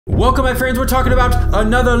Welcome my friends, we're talking about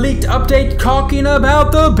another leaked update talking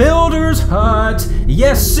about the Builder's Hut.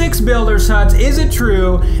 Yes, 6 Builder's Huts. Is it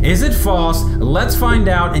true? Is it false? Let's find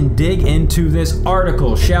out and dig into this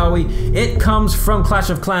article, shall we? It comes from Clash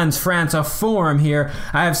of Clans France, a forum here.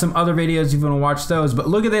 I have some other videos if you want to watch those, but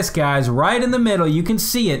look at this guys, right in the middle, you can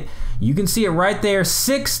see it. You can see it right there.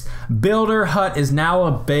 6th Builder Hut is now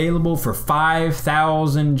available for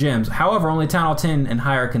 5,000 gems. However, only Town Hall 10 and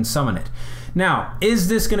higher can summon it. Now, is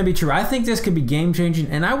this going to be true? I think this could be game-changing,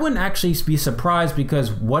 and I wouldn't actually be surprised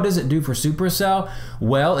because what does it do for Supercell?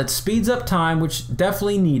 Well, it speeds up time, which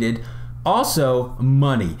definitely needed. Also,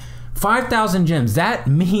 money. 5,000 gems. That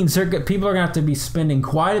means people are going to have to be spending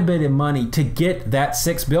quite a bit of money to get that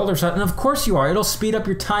 6 Builder's Hut, and of course you are. It'll speed up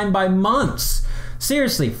your time by months.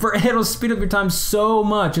 Seriously, it'll speed up your time so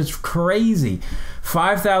much. It's crazy.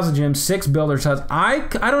 5,000 gems, 6 Builder's Huts. I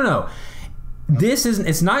don't know.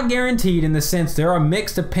 It's not guaranteed in the sense there are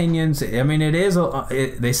mixed opinions. I mean,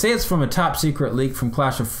 they say it's from a top secret leak from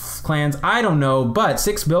Clash of Clans. I don't know, but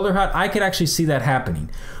 6 Builder Hut, I could actually see that happening.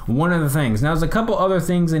 One of the things. Now, there's a couple other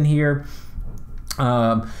things in here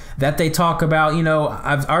that they talk about. You know,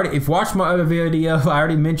 if you watched my other video, I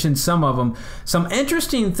already mentioned some of them. Some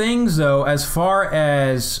interesting things though, as far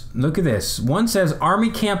as, look at this. One says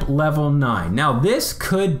Army Camp level 9. Now, this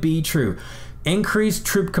could be true. Increased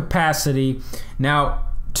troop capacity. Now,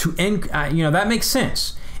 that makes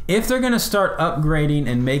sense. If they're going to start upgrading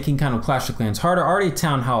and making kind of Clash of Clans harder, already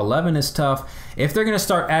Town Hall 11 is tough. If they're going to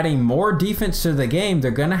start adding more defense to the game,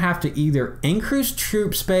 they're going to have to either increase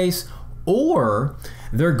troop space or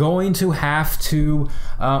they're going to have to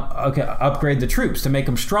upgrade the troops to make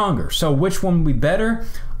them stronger. So which one would be better?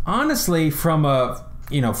 Honestly, from a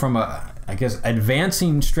I guess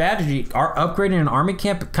advancing strategy, upgrading an army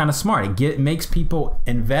camp kind of smart. It makes people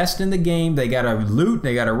invest in the game. They gotta loot,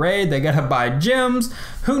 they gotta raid, they gotta buy gems.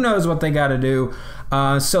 Who knows what they gotta do?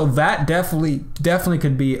 So that definitely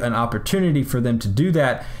could be an opportunity for them to do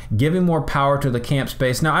that, giving more power to the camp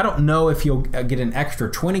space. Now I don't know if you'll get an extra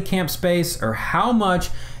 20 camp space or how much.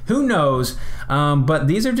 Who knows? But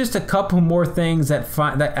these are just a couple more things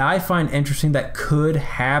that I find interesting that could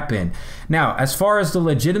happen. Now, as far as the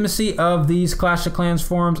legitimacy of these Clash of Clans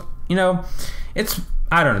forums, you know,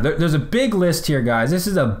 I don't know. There's a big list here, guys. This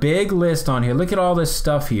is a big list on here. Look at all this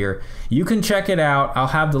stuff here. You can check it out. I'll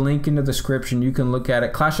have the link in the description. You can look at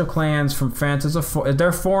it. Clash of Clans from France is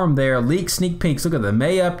their forum there. Leak sneak peeks. Look at the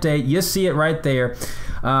May update. You see it right there.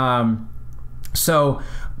 Watch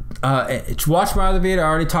my other video. I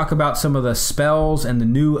already talked about some of the spells and the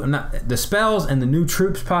new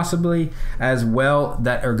troops possibly as well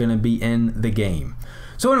that are going to be in the game.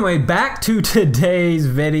 So anyway, back to today's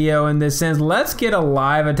video in this sense. Let's get a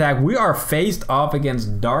live attack. We are faced off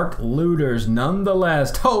against Dark Looters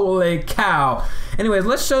nonetheless. Holy cow. Anyways,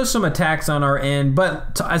 let's show some attacks on our end.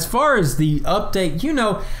 But as far as the update, you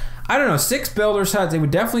know, I don't know, 6 Builders Huts, they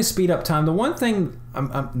would definitely speed up time. The one thing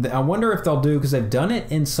I wonder if they'll do, because they've done it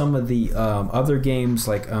in some of the other games,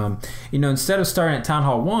 like, you know, instead of starting at Town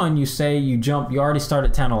Hall 1, you already start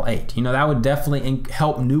at Town Hall 8. You know, that would definitely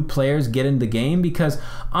help new players get in the game, because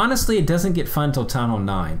honestly, it doesn't get fun until Town Hall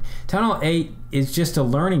 9. Town Hall 8 is just a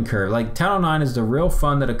learning curve. Like, Town Hall 9 is the real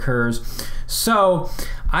fun that occurs. So,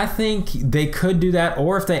 I think they could do that,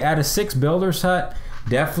 or if they add a 6 Builders Hut,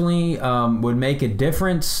 definitely would make a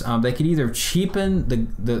difference. They could either cheapen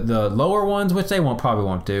the lower ones, which they probably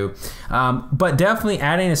won't do, but definitely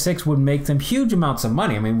adding a 6 would make them huge amounts of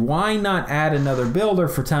money. I mean, why not add another builder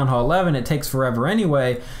for Town Hall 11? It takes forever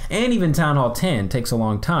anyway, and even Town Hall 10 takes a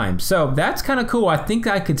long time. So that's kind of cool. I think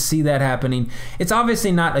I could see that happening. It's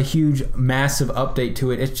obviously not a huge, massive update to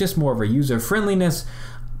it. It's just more of a user friendliness,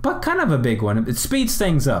 but kind of a big one. It speeds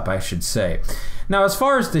things up, I should say. Now, as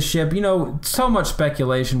far as the ship, you know, so much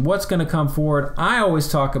speculation. What's going to come forward? I always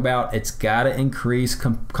talk about it's got to increase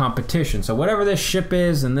competition. So whatever this ship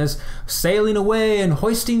is, and this sailing away and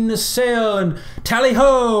hoisting the sail and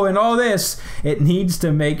tally-ho and all this, it needs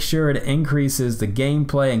to make sure it increases the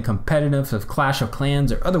gameplay and competitiveness of Clash of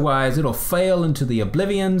Clans, or otherwise it'll fail into the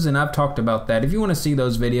oblivions, and I've talked about that. If you want to see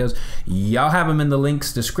those videos, y'all have them in the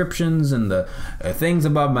links, descriptions, and the things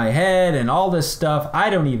above my head and all this stuff. I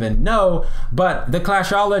don't even know, but the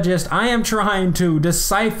Clashologist, I am trying to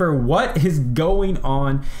decipher what is going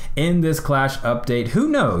on in this Clash update. Who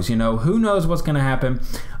knows, you know, who knows what's going to happen,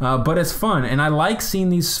 but it's fun, and I like seeing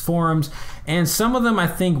these forums, and some of them I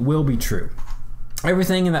think will be true.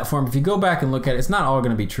 Everything in that forum, if you go back and look at it, it's not all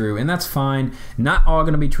going to be true, and that's fine. Not all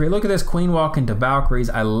going to be true. Look at this Queen Walk into Valkyries.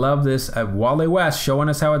 I love this. Wale West showing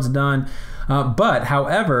us how it's done. But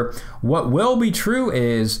however, what will be true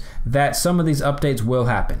is that some of these updates will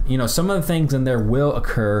happen. You know, some of the things in there will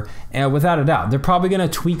occur, and without a doubt, they're probably going to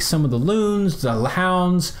tweak some of the loons, the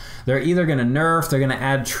hounds. They're either going to nerf, they're going to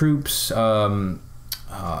add troops.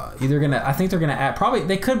 I think they're gonna add, probably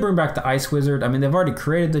they could bring back the Ice Wizard. I mean, they've already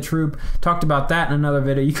created the troop, talked about that in another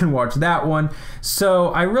video, you can watch that one. So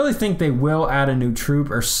I really think they will add a new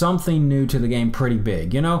troop or something new to the game pretty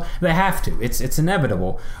big. You know, they have to, it's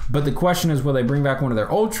inevitable. But the question is, will they bring back one of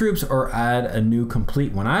their old troops or add a new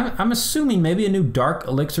complete one? I'm assuming maybe a new Dark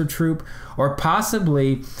Elixir troop, or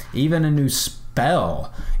possibly even a new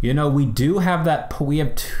spell. You know, we do have that, we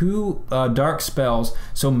have 2 dark spells,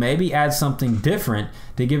 so maybe add something different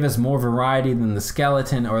to give us more variety than the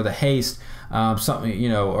skeleton or the haste, something, you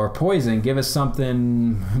know, or poison. Give us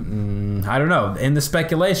something, I don't know. In the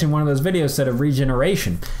speculation, one of those videos said of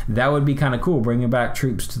regeneration. That would be kind of cool, bringing back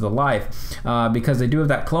troops to the life, because they do have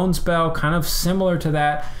that clone spell, kind of similar to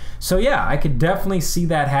that. So yeah, I could definitely see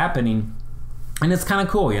that happening. And it's kind of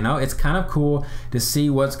cool, you know, it's kind of cool to see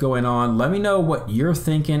what's going on. Let me know what you're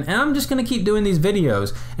thinking, and I'm just gonna keep doing these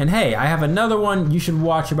videos. And hey, I have another one you should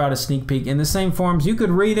watch about a sneak peek in the same forms. You could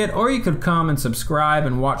read it, or you could come and subscribe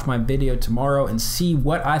and watch my video tomorrow and see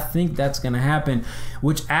what I think that's gonna happen,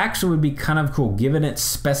 which actually would be kind of cool, given its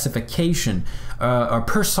specification, or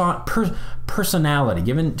personality,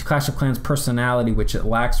 given Clash of Clans personality, which it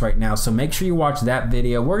lacks right now. So make sure you watch that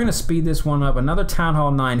video. We're gonna speed this one up, another Town Hall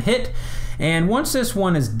 9 hit. And once this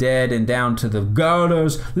one is dead and down to the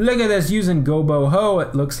gutters, look at this, using Gobo Ho,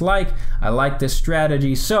 it looks like. I like this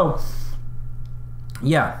strategy. So,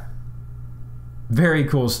 yeah, very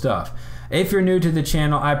cool stuff. If you're new to the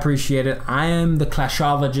channel, I appreciate it. I am the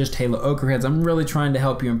Clashologist Halo Okraheads. I'm really trying to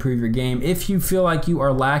help you improve your game. If you feel like you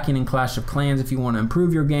are lacking in Clash of Clans, if you want to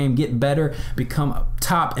improve your game, get better, become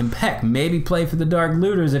top and peck, maybe play for the Dark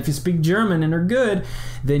Looters. If you speak German and are good,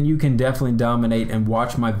 then you can definitely dominate and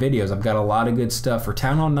watch my videos. I've got a lot of good stuff for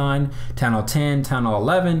Town Hall 9, Town Hall 10, Town Hall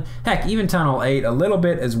 11, heck, even Town Hall 8 a little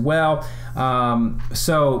bit as well.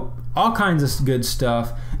 So all kinds of good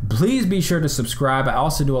stuff. Please be sure to subscribe. I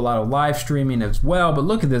also do a lot of live streaming as well, but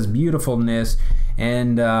look at this beautifulness.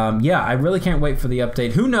 And yeah, I really can't wait for the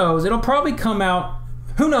update. Who knows? It'll probably come out.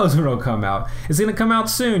 Who knows when it'll come out? It's gonna come out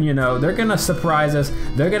soon, you know. They're gonna surprise us.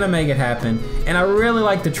 They're gonna make it happen. And I really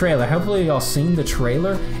like the trailer. Hopefully y'all seen the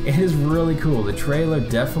trailer. It is really cool. The trailer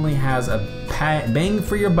definitely has a bang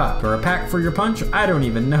for your buck, or a pack for your punch. I don't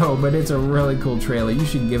even know, but it's a really cool trailer. You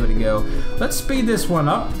should give it a go. Let's speed this one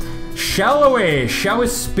up. Shall we? Shall we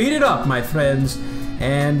speed it up, my friends?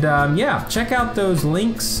 And yeah, check out those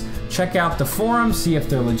links. Check out the forums, see if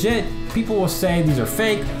they're legit. People will say these are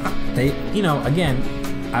fake. They, you know, again,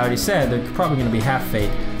 I already said they're probably going to be half fake,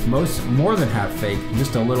 more than half fake,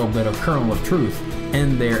 just a little bit of kernel of truth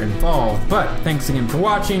in there involved. But thanks again for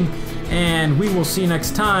watching, and we will see you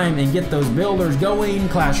next time, and get those builders going.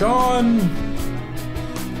 Clash on,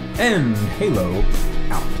 and Halo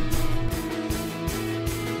out.